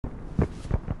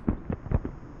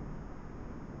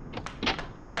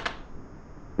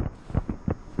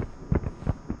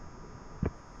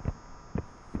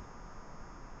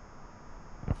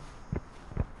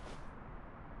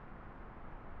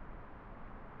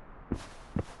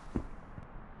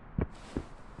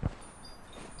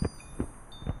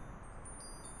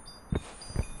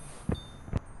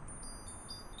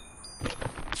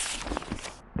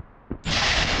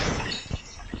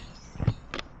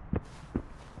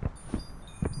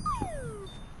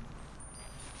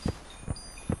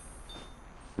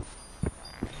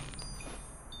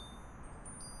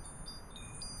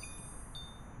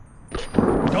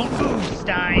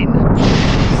Stein.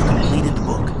 You've completed the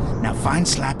book. Now find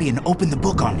Slappy and open the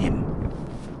book on him.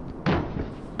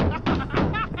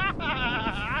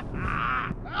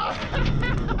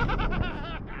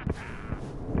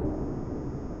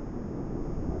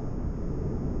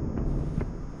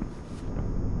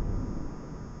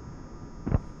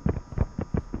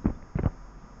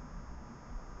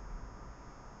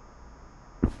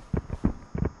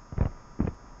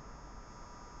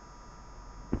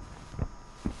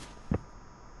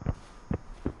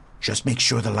 Just make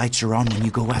sure the lights are on when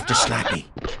you go after Slappy.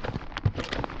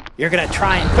 You're gonna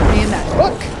try and put me in that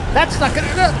book? That's not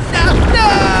gonna...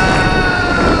 No!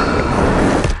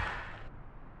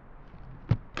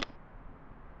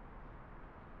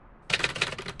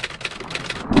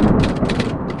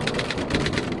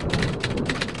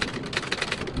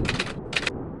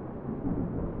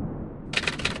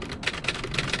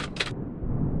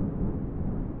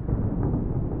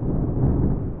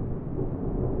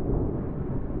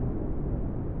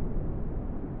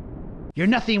 You're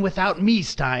nothing without me,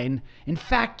 Stein. In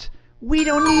fact, we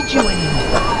don't need you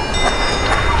anymore.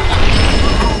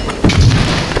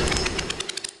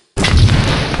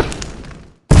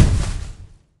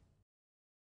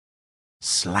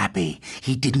 Slappy,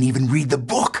 he didn't even read the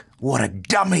book. What a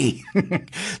dummy.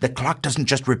 The clock doesn't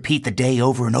just repeat the day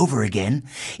over and over again.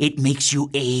 It makes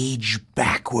you age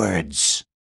backwards.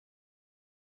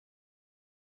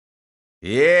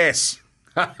 Yes.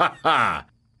 Ha ha ha.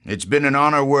 It's been an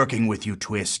honor working with you,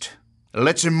 Twist.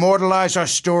 Let's immortalize our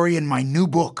story in my new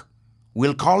book.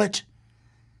 We'll call it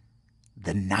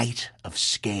The Night of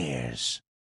Scares.